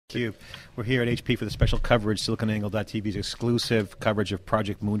theCUBE. We're here at HP for the special coverage, SiliconANGLE.tv's exclusive coverage of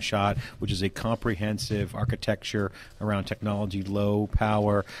Project Moonshot, which is a comprehensive architecture around technology, low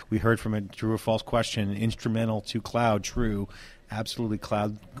power. We heard from a true or false question, instrumental to cloud, true. Absolutely,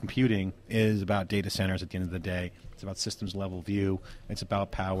 cloud computing is about data centers at the end of the day. It's about systems level view. It's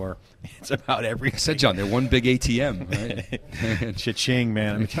about power. It's about everything. I said, John, they're one big ATM, right? Cha-ching,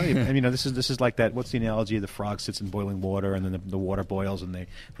 man. I'm telling you, you know, this is like that. What's the analogy? The frog sits in boiling water, and then the water boils, and they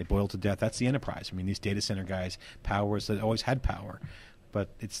boil to death. That's the enterprise. I mean, these data center guys, powers that always had power, but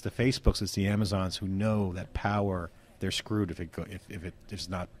it's the Facebooks, it's the Amazons who know that power. They're screwed if it is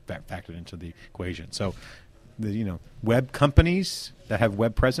not factored into the equation. So, web companies that have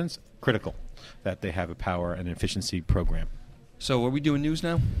web presence, critical that they have a power and efficiency program. So are we doing news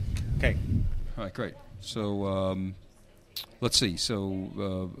now? Okay. All right, great. So let's see.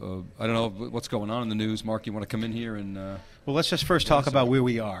 So I don't know what's going on in the news. Mark, you want to come in here and... well, let's just first talk about where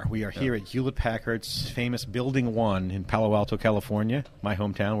we are. We are here at Hewlett-Packard's famous Building 1 in Palo Alto, California, my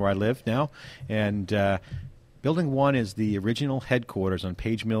hometown where I live now. And Building 1 is the original headquarters on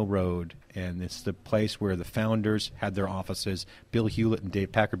Page Mill Road, and it's the place where the founders had their offices. Bill Hewlett and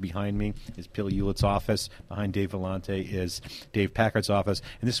Dave Packard behind me is Bill Hewlett's office. Behind Dave Vellante is Dave Packard's office,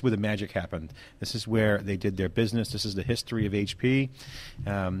 and this is where the magic happened. This is where they did their business. This is the history of HP.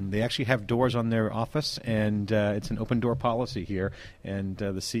 They actually have doors on their office, and it's an open-door policy here. And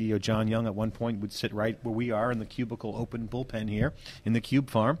the CEO, John Young, at one point would sit right where we are in the cubicle open bullpen here in the Cube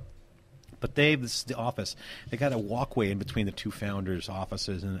Farm. But this is the office. They got a walkway in between the two founders'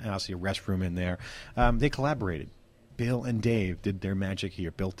 offices and obviously a restroom in there. They collaborated. Bill and Dave did their magic here,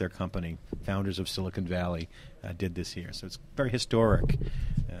 built their company. Founders of Silicon Valley did this here. So it's very historic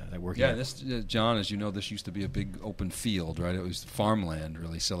that we're here. Yeah, this, John, as you know, this used to be a big open field, right? It was farmland,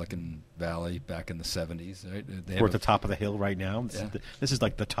 really, Silicon Valley back in the 70s. Right? We're at the top of the hill right now. This is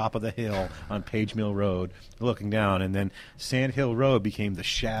like the top of the hill on Page Mill Road, looking down. And then Sand Hill Road became the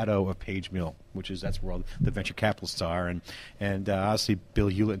shadow of Page Mill, that's where all the venture capitalists are. And obviously Bill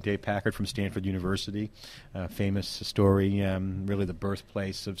Hewlett and Dave Packard from Stanford University, famous story. Really the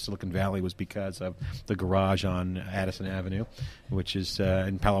birthplace of Silicon Valley was because of the garage on Addison Avenue, which is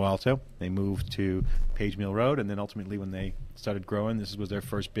in Palo Alto. They moved to Page Mill Road, and then ultimately when they started growing, this was their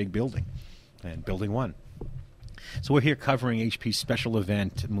first big building, and Building 1. So we're here covering HP's special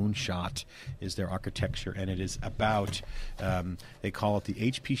event. Moonshot is their architecture, and it is about, they call it the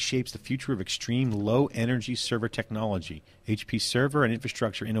HP Shapes the Future of Extreme Low-Energy Server Technology. HP Server and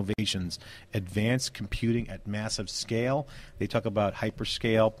Infrastructure Innovations, Advanced Computing at Massive Scale. They talk about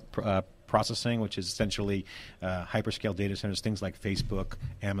hyperscale processing, which is essentially hyperscale data centers, things like Facebook,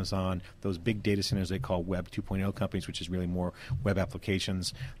 Amazon, those big data centers they call Web 2.0 companies, which is really more web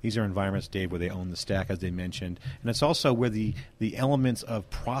applications. These are environments, Dave, where they own the stack, as they mentioned. And it's also where the elements of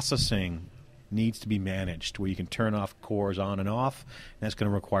processing needs to be managed, where you can turn off cores on and off, and that's going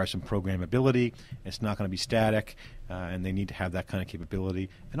to require some programmability. It's not going to be static, and they need to have that kind of capability.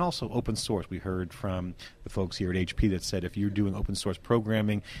 And also open source. We heard from the folks here at HP that said if you're doing open source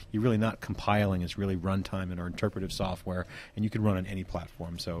programming, you're really not compiling. It's really runtime and or interpretive software, and you can run on any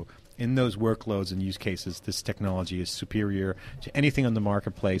platform. So in those workloads and use cases, this technology is superior to anything on the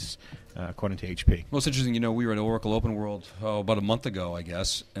marketplace, according to HP. Well, it's interesting. We were at Oracle Open World about a month ago, I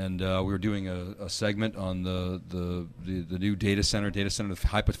guess, and we were doing a segment on the new data center, the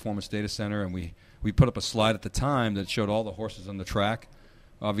high-performance data center, and we put up a slide at the time that showed all the horses on the track.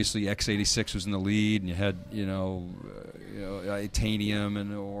 Obviously, x86 was in the lead, and you had Itanium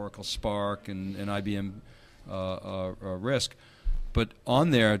and Oracle Spark and IBM RISC. But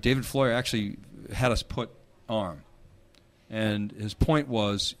on there, David Floyer actually had us put ARM. And his point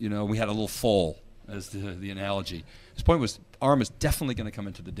was, we had a little foal, as the analogy. His point was ARM is definitely going to come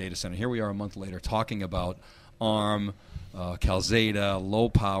into the data center. Here we are a month later talking about ARM, Calzada, low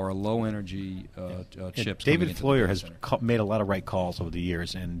power, low energy chips. David Floyer has made a lot of right calls over the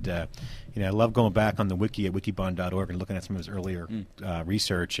years, and I love going back on the wiki at wikibon.org and looking at some of his earlier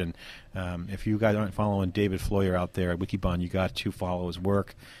research. And if you guys aren't following David Floyer out there at Wikibon, you got to follow his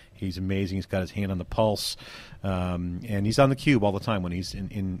work. He's amazing. He's got his hand on the pulse, and he's on the cube all the time. When he's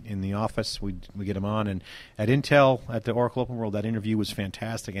in the office, we get him on. And at Intel, at the Oracle Open World, that interview was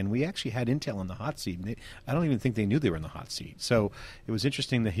fantastic. And we actually had Intel in the hot seat. I don't even think they knew they were in the hot seat. So it was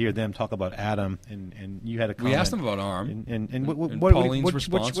interesting to hear them talk about Atom. And you had a comment. We asked them about ARM. And Pauline's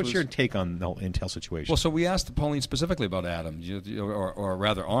response what's your take on the whole Intel situation? Well, so we asked Pauline specifically about Atom, or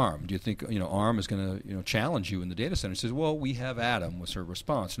rather ARM. Do you think ARM is going to challenge you in the data center? She says, well, we have Atom, was her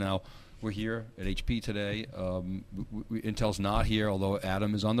response. Now, We're here at HP today. Intel's not here, although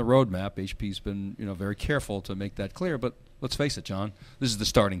Atom is on the roadmap. HP's been very careful to make that clear. But let's face it, John, this is the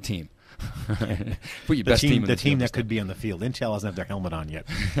starting team. Put your best team in the team that could be on the field. Intel doesn't have their helmet on yet.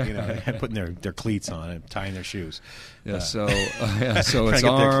 Putting their cleats on and tying their shoes. Yeah, so it's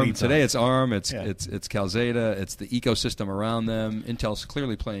ARM today. It's ARM. It's Calxeda. It's the ecosystem around them. Intel's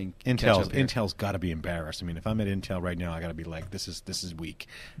clearly playing. Intel's got to be embarrassed. I mean, if I'm at Intel right now, I got to be like, this is weak.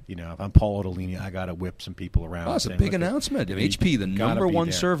 If I'm Paul Otellini, I got to whip some people around. Oh, it's a big announcement. HP, the number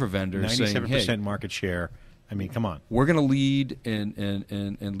one server vendor, 97% saying, market share. I mean, come on. We're going to lead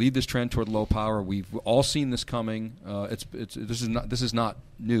and lead this trend toward low power. We've all seen this coming. This is not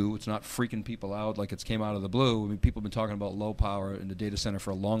new. It's not freaking people out like it's came out of the blue. I mean, people have been talking about low power in the data center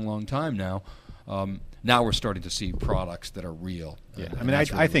for a long, long time now. Now we're starting to see products that are real. Yeah, I mean,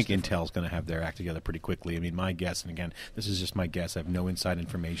 I think Intel's going to have their act together pretty quickly. I mean, my guess, and again, this is just my guess. I have no inside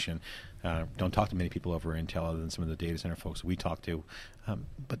information. Don't talk to many people over at Intel other than some of the data center folks we talk to.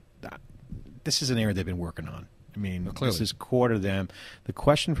 But this is an area they've been working on. I mean, this is core to them. The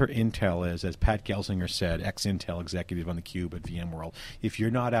question for Intel is, as Pat Gelsinger said, ex-Intel executive on theCUBE at VMworld, if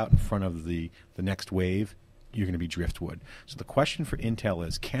you're not out in front of the next wave, you're going to be driftwood. So the question for Intel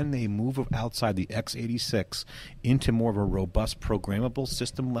is, can they move outside the x86 into more of a robust, programmable,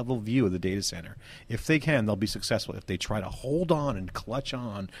 system-level view of the data center? If they can, they'll be successful. If they try to hold on and clutch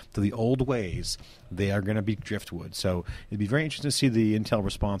on to the old ways, they are going to be driftwood. So it'd be very interesting to see the Intel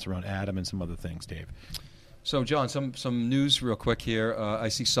response around Atom and some other things, Dave. So, John, some news real quick here. I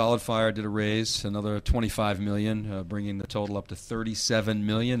see SolidFire did a raise, another $25 million, bringing the total up to $37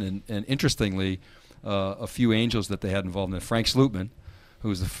 million. And interestingly, a few angels that they had involved in it. Frank Slootman,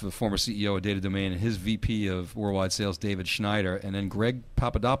 who's the former CEO of Data Domain, and his VP of Worldwide Sales, David Schneider, and then Greg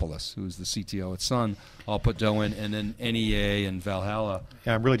Papadopoulos, who's the CTO at Sun, all put dough in, and then NEA and Valhalla.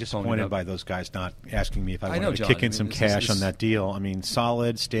 Yeah, I'm really disappointed by those guys not asking me if I wanted to kick in some cash on that deal. I mean,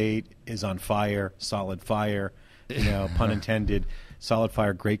 Solid State is on fire, solid fire, pun intended.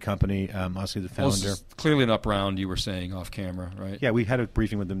 SolidFire, great company. Obviously, the founder. Well, clearly an up round, you were saying off camera, right? Yeah, we had a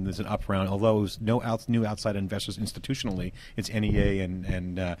briefing with them. There's an up round. Although it was new outside investors institutionally, it's NEA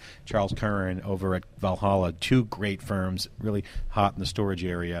and Charles Curran over at Valhalla. Two great firms, really hot in the storage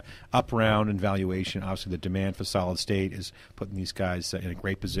area. Up round and valuation. Obviously, the demand for solid state is putting these guys in a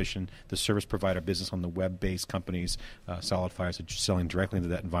great position. The service provider business on the web-based companies, SolidFire is selling directly into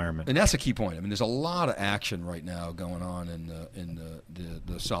that environment. And that's a key point. I mean, there's a lot of action right now going on in the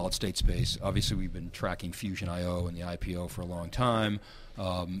solid state space. Obviously, we've been tracking Fusion IO and the IPO for a long time.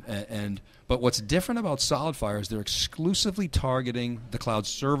 But what's different about SolidFire is they're exclusively targeting the cloud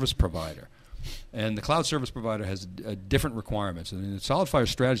service provider. And the cloud service provider has different requirements. And the SolidFire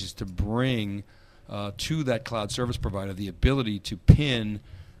strategy is to bring to that cloud service provider the ability to pin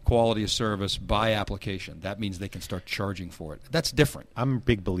quality of service by application. That means they can start charging for it. That's different. I'm a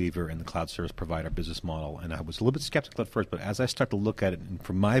big believer in the cloud service provider business model, and I was a little bit skeptical at first, but as I start to look at it, and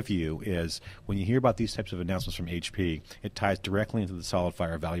from my view is when you hear about these types of announcements from HP, it ties directly into the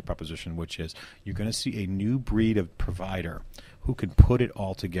SolidFire value proposition, which is you're going to see a new breed of provider who can put it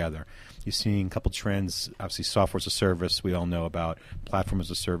all together. You're seeing a couple trends. Obviously, software as a service we all know about. Platform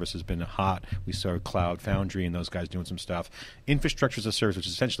as a service has been hot. We saw Cloud Foundry and those guys doing some stuff. Infrastructure as a service, which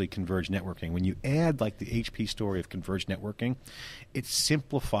is essentially converged networking. When you add like the HP story of converged networking, it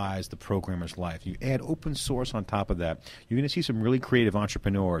simplifies the programmer's life. You add open source on top of that, you're going to see some really creative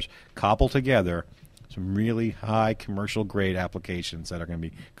entrepreneurs cobble together some really high commercial grade applications that are going to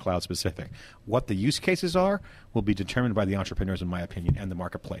be cloud specific. What the use cases are will be determined by the entrepreneurs, in my opinion, and the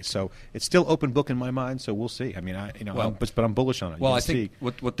marketplace. So it's still open book in my mind. So we'll see. I mean, but I'm bullish on it. Well, I think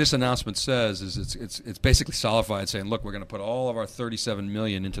what this announcement says is it's basically SolidFire saying, look, we're going to put all of our $37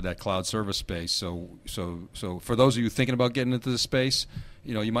 million into that cloud service space. So for those of you thinking about getting into this space,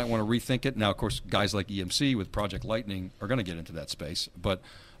 you might want to rethink it. Now, of course, guys like EMC with Project Lightning are going to get into that space, but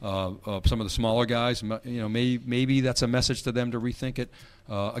some of the smaller guys, maybe that's a message to them to rethink it.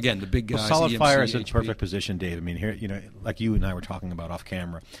 Again, the big guys. Well, SolidFire EMC, is in HP. perfect position, Dave. I mean, here, like you and I were talking about off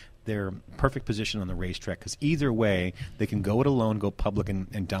camera, they're perfect position on the racetrack because either way, they can go it alone, go public,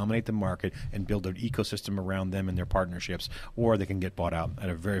 and dominate the market and build an ecosystem around them and their partnerships, or they can get bought out at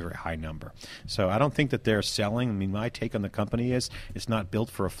a very, very high number. So I don't think that they're selling. I mean, my take on the company is it's not built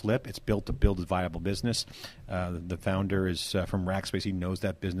for a flip. It's built to build a viable business. The founder is from Rackspace. He knows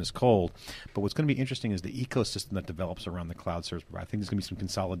that business cold. But what's going to be interesting is the ecosystem that develops around the cloud service provider. I think there's going to be some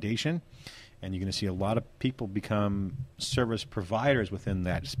consolidation, and you're going to see a lot of people become service providers within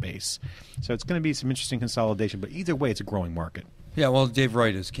that space. So it's going to be some interesting consolidation, but either way, it's a growing market. Yeah, well, Dave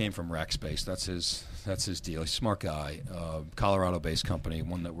Wright came from Rackspace. That's his deal. He's a smart guy. Colorado-based company,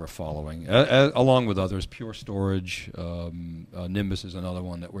 one that we're following, along with others. Pure Storage, Nimbus is another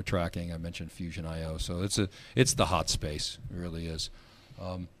one that we're tracking. I mentioned Fusion.io. So it's the hot space. It really is.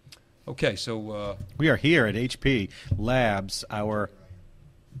 Okay, so we are here at HP Labs.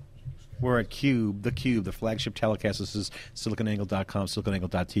 We're at CUBE, theCUBE, the flagship telecast. This is siliconangle.com,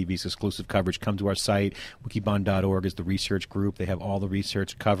 siliconangle.tv's exclusive coverage. Come to our site. Wikibon.org is the research group. They have all the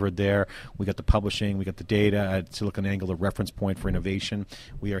research covered there. We got the publishing. We got the data at SiliconANGLE, the reference point for innovation.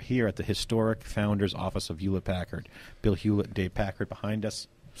 We are here at the historic founder's office of Hewlett-Packard. Bill Hewlett and Dave Packard behind us.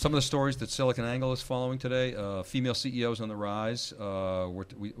 Some of the stories that SiliconANGLE is following today, female CEOs on the rise.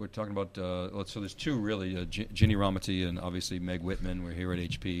 We're talking about, so there's two really, Ginny Rometty and obviously Meg Whitman. We're here at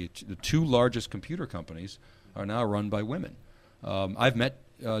HP. The two largest computer companies are now run by women. I've met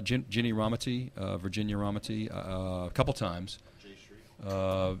Ginny Rometty, Virginia Rometty, a couple times.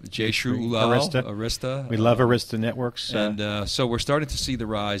 Jayshree Ullal, Arista. We love Arista Networks. And so we're starting to see the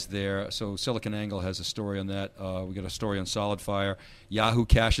rise there. So SiliconANGLE has a story on that. We got a story on SolidFire. Yahoo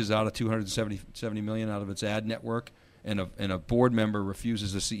cashes out of $270 million out of its ad network, and a board member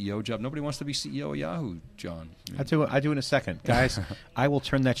refuses a CEO job. Nobody wants to be CEO of Yahoo, John. I do in a second. Guys, I will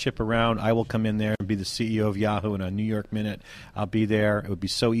turn that ship around. I will come in there and be the CEO of Yahoo in a New York minute. I'll be there. It would be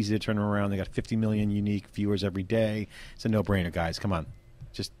so easy to turn them around. They got 50 million unique viewers every day. It's a no-brainer, guys. Come on.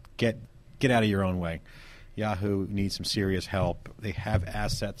 Just get out of your own way. Yahoo needs some serious help. They have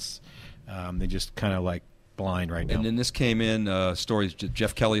assets. They just kind of like blind right now. And then this came in, stories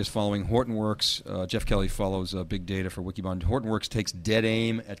Jeff Kelly is following. Hortonworks, Jeff Kelly follows big data for Wikibon. Hortonworks takes dead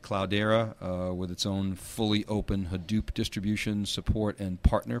aim at Cloudera with its own fully open Hadoop distribution support and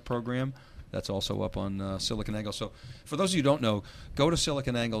partner program. That's also up on SiliconANGLE. So for those of you who don't know, go to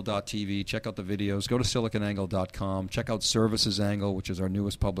siliconangle.tv, check out the videos. Go to siliconangle.com, check out Services Angle, which is our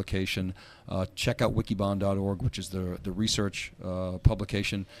newest publication. Check out wikibon.org, which is the research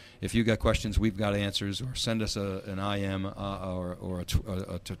publication. If you got questions, we've got answers. Or send us an IM or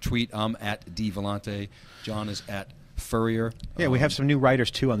a tweet. I'm at D Vellante. John is at Furrier. Yeah, we have some new writers,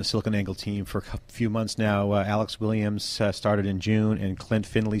 too, on the SiliconANGLE team for a few months now. Alex Williams started in June, and Clint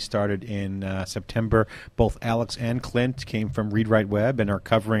Finley started in September. Both Alex and Clint came from Read Write Web and are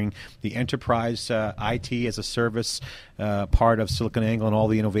covering the enterprise IT as a service part of SiliconANGLE and all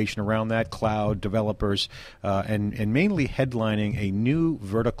the innovation around that, cloud, developers, and mainly headlining a new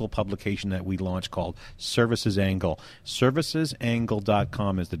vertical publication that we launched called Services Angle.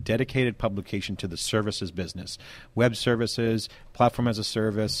 Servicesangle.com is the dedicated publication to the services business. Web services, platform as a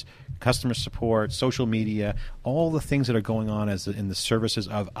service, customer support, social media, all the things that are going on in the services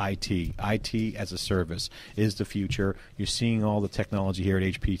of IT. IT as a service is the future. You're seeing all the technology here at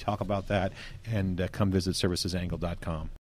HP. Talk about that and come visit servicesangle.com.